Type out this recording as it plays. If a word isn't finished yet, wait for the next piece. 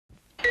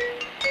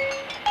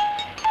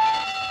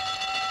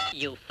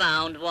You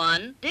found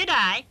one? Did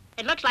I?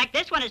 It looks like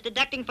this one is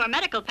deducting for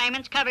medical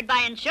payments covered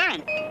by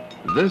insurance.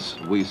 This,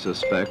 we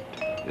suspect,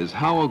 is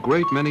how a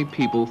great many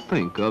people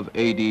think of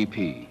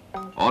ADP,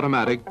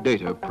 Automatic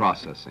Data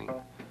Processing,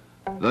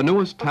 the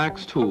newest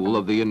tax tool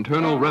of the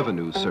Internal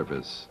Revenue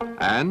Service,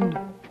 and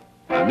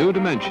a new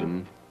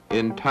dimension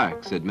in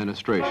tax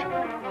administration.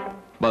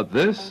 But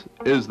this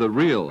is the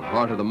real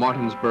heart of the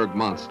Martinsburg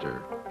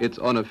monster, its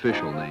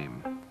unofficial name.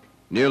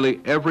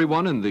 Nearly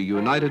everyone in the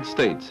United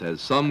States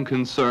has some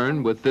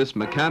concern with this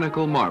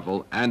mechanical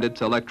marvel and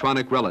its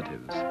electronic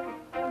relatives.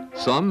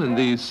 Some in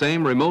these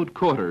same remote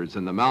quarters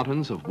in the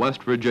mountains of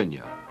West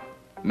Virginia.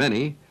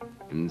 Many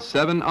in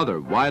 7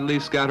 other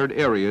widely scattered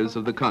areas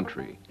of the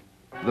country,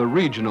 the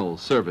regional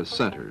service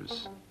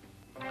centers.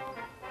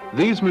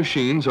 These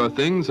machines are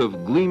things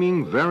of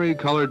gleaming,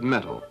 vari-colored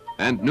metal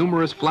and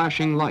numerous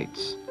flashing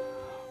lights.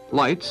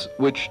 Lights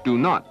which do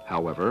not,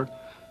 however,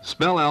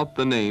 spell out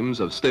the names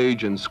of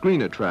stage and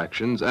screen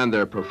attractions and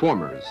their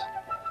performers.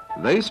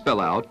 They spell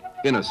out,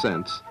 in a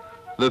sense,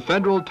 the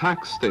federal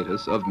tax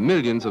status of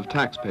millions of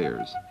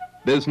taxpayers,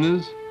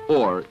 business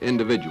or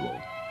individual.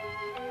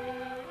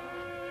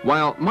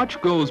 While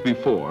much goes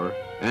before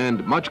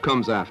and much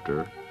comes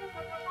after,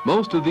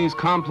 most of these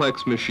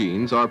complex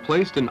machines are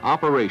placed in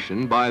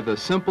operation by the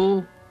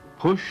simple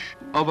push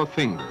of a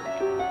finger.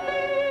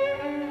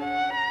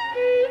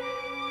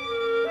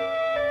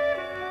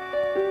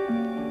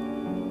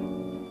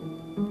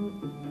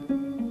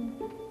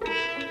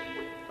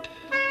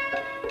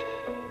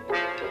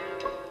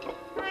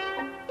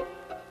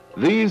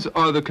 These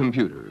are the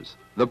computers,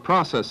 the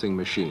processing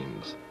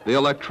machines, the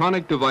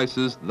electronic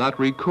devices that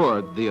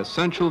record the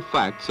essential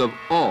facts of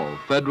all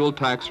federal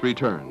tax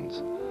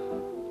returns.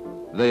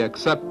 They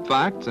accept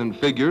facts and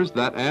figures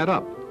that add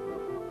up.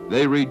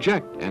 They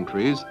reject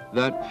entries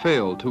that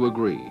fail to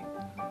agree.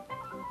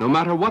 No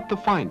matter what the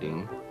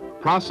finding,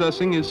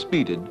 processing is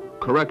speeded,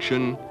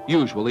 correction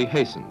usually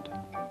hastened.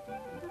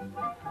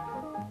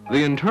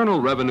 The Internal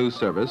Revenue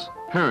Service,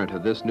 parent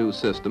of this new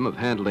system of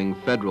handling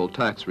federal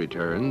tax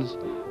returns,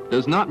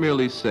 does not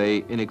merely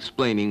say in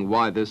explaining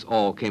why this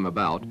all came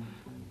about,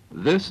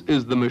 this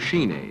is the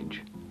machine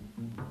age.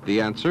 The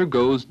answer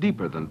goes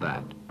deeper than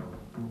that.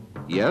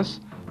 Yes,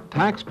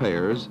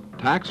 taxpayers'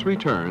 tax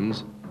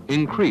returns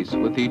increase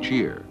with each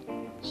year.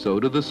 So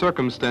do the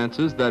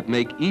circumstances that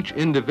make each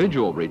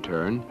individual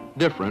return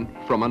different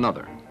from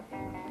another.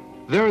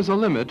 There is a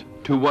limit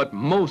to what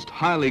most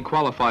highly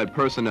qualified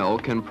personnel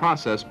can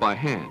process by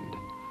hand,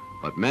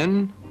 but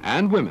men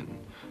and women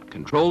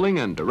controlling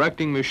and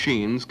directing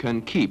machines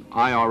can keep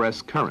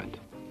IRS current,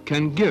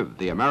 can give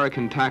the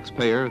American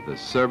taxpayer the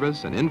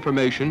service and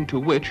information to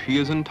which he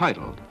is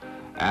entitled,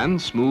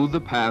 and smooth the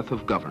path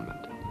of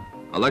government.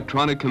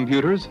 Electronic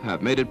computers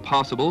have made it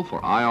possible for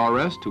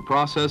IRS to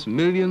process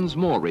millions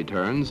more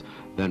returns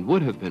than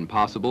would have been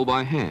possible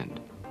by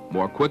hand,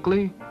 more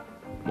quickly,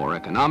 more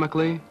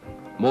economically,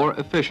 more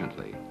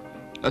efficiently,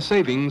 a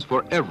savings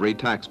for every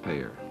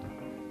taxpayer.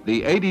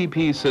 The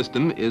ADP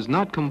system is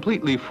not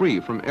completely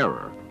free from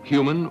error,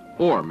 human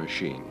or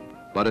machine,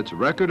 but its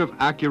record of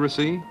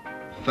accuracy,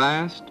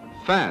 fast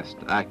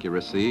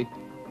accuracy,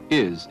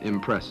 is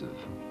impressive.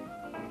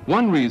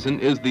 One reason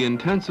is the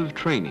intensive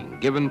training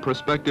given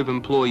prospective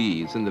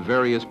employees in the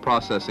various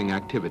processing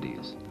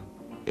activities.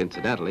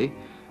 Incidentally,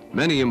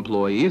 many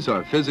employees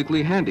are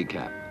physically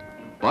handicapped,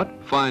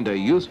 but find a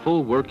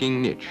useful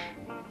working niche.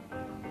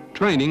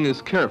 Training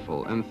is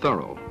careful and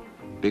thorough,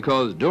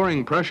 because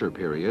during pressure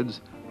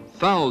periods,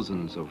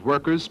 thousands of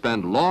workers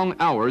spend long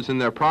hours in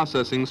their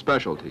processing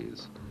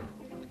specialties.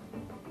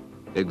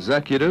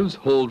 Executives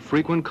hold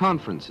frequent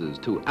conferences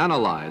to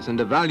analyze and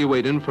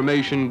evaluate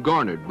information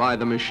garnered by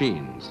the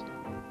machines.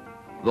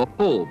 The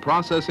whole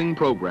processing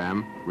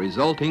program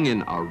resulting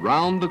in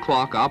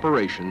around-the-clock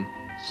operation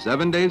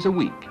 7 days a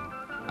week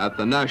at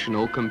the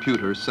National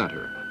Computer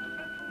Center.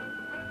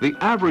 The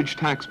average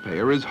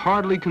taxpayer is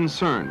hardly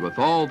concerned with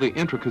all the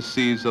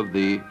intricacies of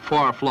the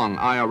far-flung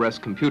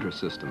IRS computer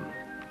system,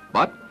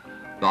 but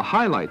the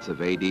highlights of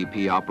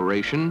ADP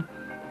operation,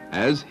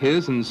 as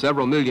his and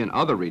several million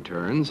other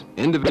returns,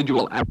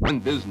 individual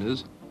and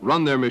business,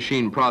 run their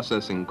machine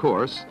processing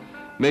course,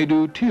 may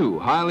do 2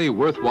 highly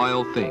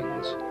worthwhile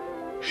things.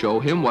 Show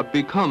him what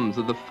becomes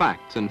of the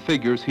facts and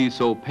figures he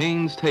so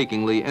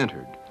painstakingly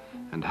entered,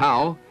 and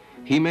how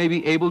he may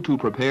be able to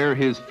prepare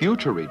his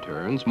future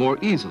returns more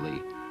easily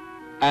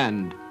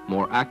and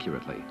more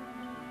accurately.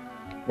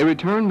 A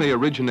return may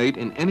originate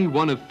in any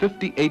one of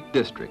 58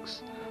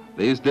 districts.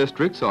 These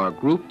districts are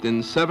grouped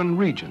in 7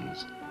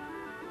 regions.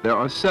 There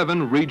are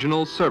 7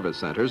 regional service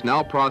centers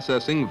now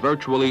processing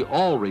virtually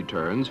all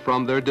returns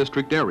from their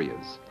district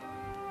areas.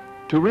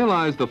 To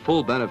realize the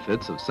full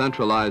benefits of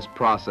centralized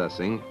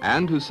processing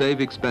and to save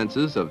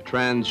expenses of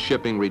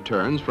trans-shipping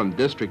returns from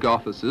district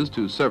offices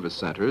to service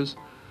centers,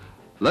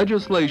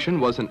 legislation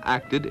was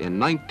enacted in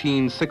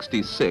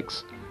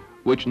 1966,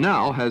 which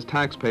now has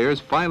taxpayers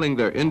filing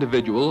their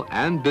individual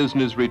and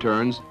business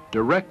returns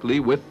directly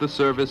with the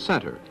service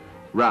center,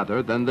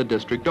 rather than the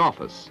district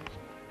office.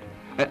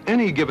 At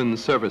any given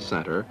service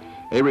center,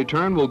 a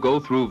return will go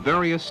through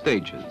various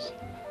stages.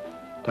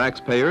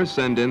 Taxpayers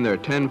send in their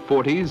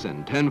 1040s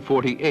and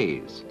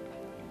 1040As.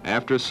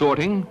 After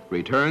sorting,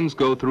 returns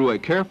go through a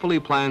carefully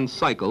planned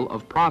cycle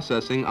of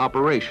processing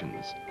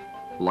operations,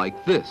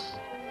 like this.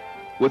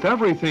 With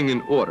everything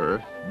in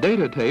order,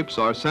 data tapes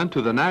are sent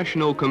to the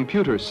National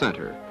Computer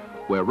Center,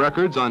 where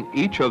records on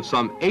each of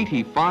some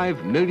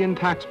 85 million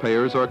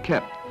taxpayers are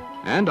kept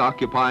and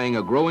occupying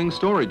a growing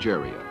storage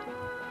area.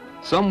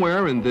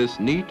 Somewhere in this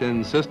neat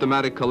and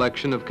systematic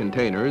collection of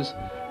containers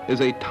is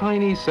a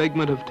tiny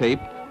segment of tape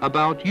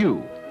about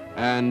you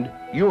and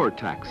your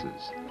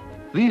taxes.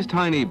 These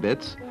tiny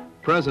bits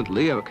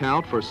presently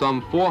account for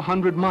some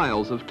 400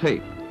 miles of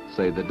tape,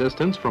 say the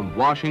distance from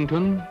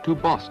Washington to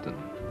Boston.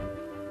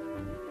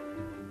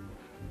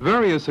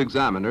 Various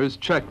examiners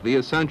check the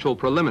essential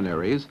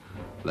preliminaries: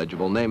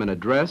 legible name and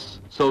address,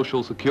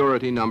 social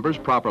security numbers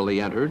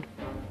properly entered,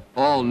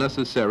 all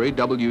necessary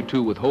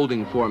W-2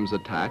 withholding forms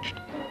attached,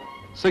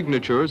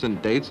 signatures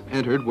and dates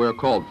entered where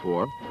called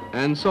for,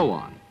 and so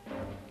on.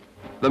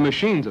 The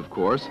machines, of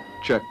course,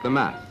 check the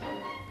math.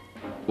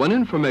 When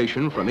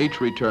information from each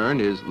return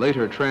is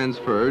later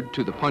transferred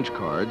to the punch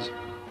cards,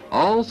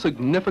 all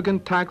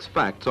significant tax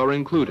facts are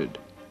included: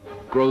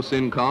 gross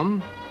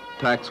income,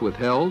 tax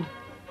withheld,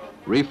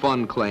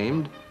 refund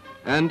claimed,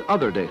 and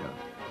other data.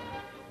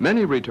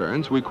 Many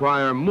returns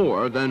require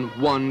more than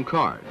one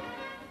card.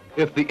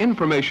 If the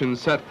information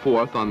set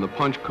forth on the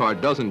punch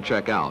card doesn't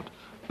check out,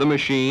 the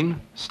machine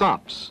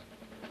stops.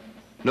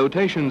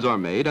 Notations are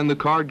made and the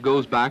card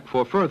goes back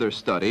for further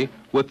study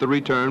with the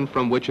return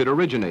from which it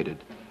originated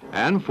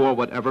and for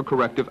whatever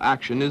corrective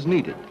action is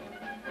needed.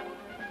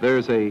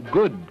 There's a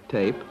good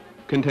tape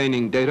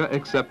containing data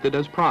accepted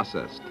as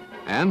processed,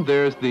 and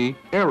there's the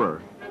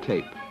error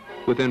tape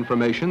with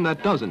information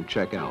that doesn't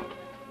check out.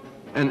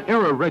 An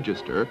error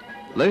register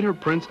later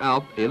prints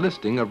out a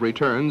listing of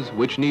returns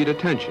which need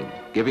attention,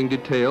 giving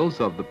details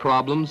of the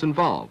problems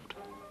involved.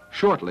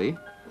 Shortly,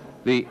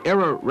 the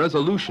Error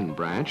Resolution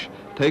Branch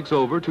takes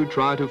over to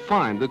try to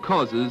find the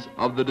causes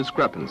of the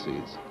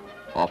discrepancies.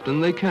 Often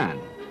they can.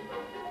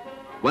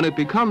 When it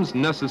becomes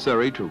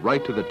necessary to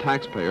write to the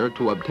taxpayer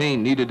to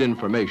obtain needed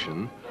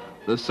information,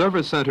 the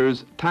Service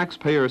Center's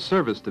Taxpayer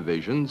Service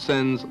Division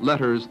sends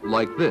letters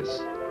like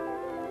this.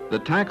 The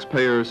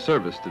Taxpayer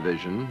Service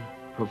Division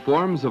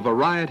performs a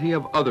variety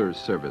of other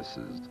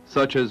services,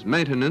 such as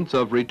maintenance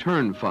of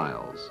return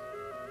files,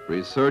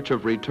 research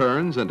of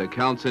returns and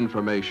accounts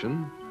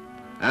information,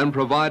 and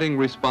providing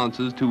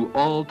responses to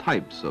all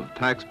types of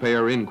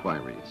taxpayer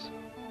inquiries.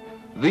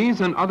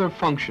 These and other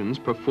functions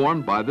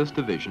performed by this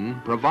division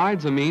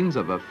provides a means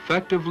of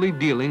effectively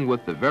dealing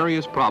with the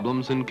various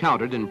problems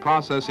encountered in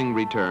processing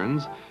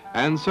returns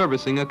and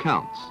servicing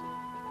accounts.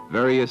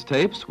 Various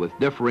tapes with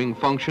differing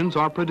functions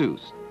are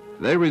produced.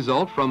 They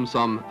result from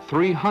some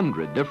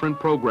 300 different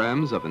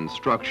programs of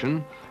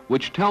instruction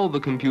which tell the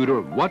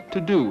computer what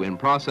to do in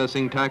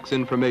processing tax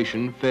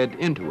information fed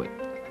into it.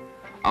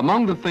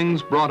 Among the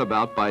things brought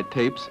about by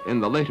tapes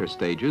in the later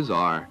stages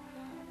are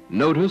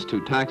notice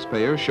to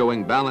taxpayers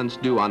showing balance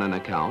due on an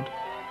account,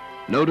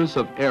 notice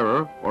of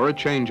error or a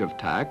change of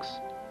tax,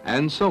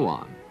 and so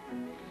on.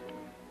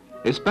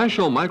 A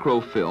special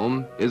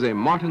microfilm is a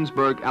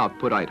Martinsburg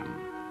output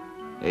item,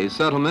 a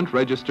settlement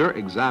register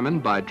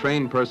examined by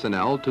trained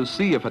personnel to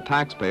see if a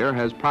taxpayer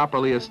has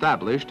properly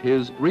established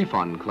his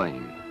refund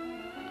claim.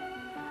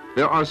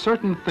 There are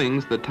certain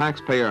things the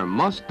taxpayer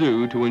must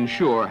do to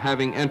ensure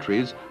having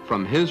entries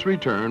from his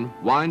return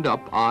wind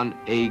up on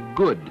a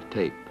good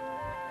tape.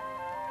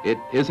 It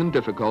isn't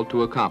difficult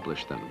to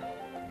accomplish them.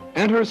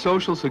 Enter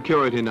Social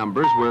Security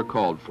numbers where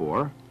called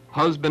for,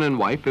 husband and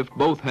wife if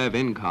both have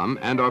income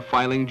and are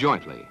filing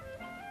jointly.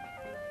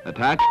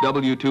 Attach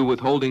W-2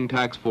 withholding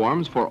tax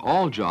forms for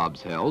all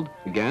jobs held,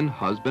 again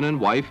husband and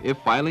wife if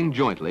filing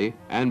jointly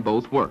and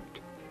both worked.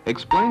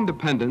 Explain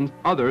dependents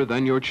other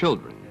than your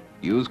children.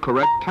 Use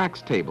correct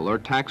tax table or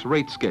tax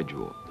rate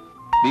schedule.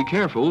 Be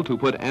careful to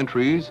put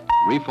entries,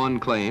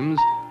 refund claims,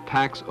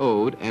 tax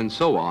owed, and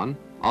so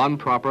on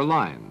proper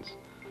lines.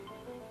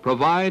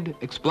 Provide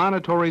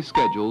explanatory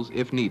schedules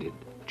if needed.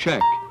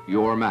 Check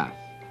your math.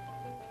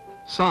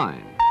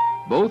 Sign,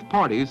 both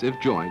parties if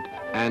joint,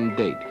 and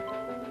date.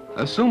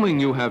 Assuming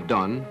you have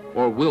done,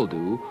 or will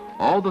do,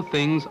 all the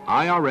things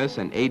IRS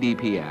and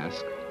ADP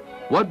ask,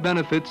 what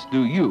benefits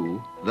do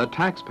you, the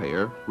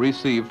taxpayer,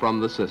 receive from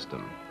the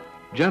system?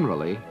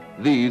 Generally,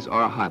 these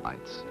are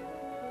highlights: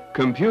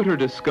 computer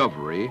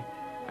discovery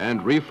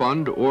and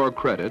refund or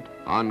credit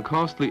on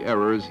costly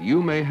errors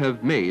you may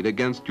have made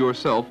against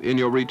yourself in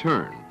your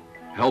return,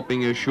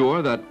 helping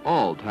assure that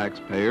all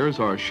taxpayers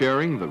are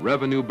sharing the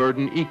revenue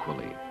burden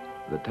equally.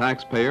 The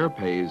taxpayer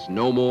pays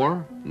no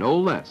more, no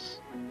less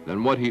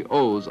than what he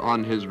owes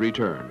on his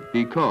return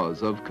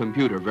because of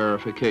computer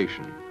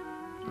verification.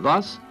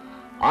 Thus,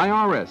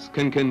 IRS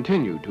can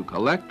continue to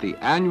collect the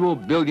annual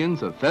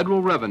billions of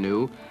federal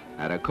revenue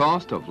at a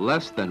cost of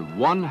less than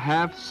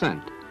 1/2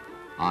 cent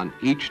on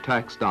each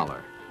tax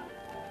dollar.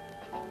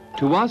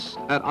 To us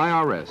at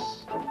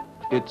IRS,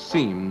 it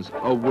seems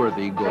a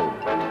worthy goal.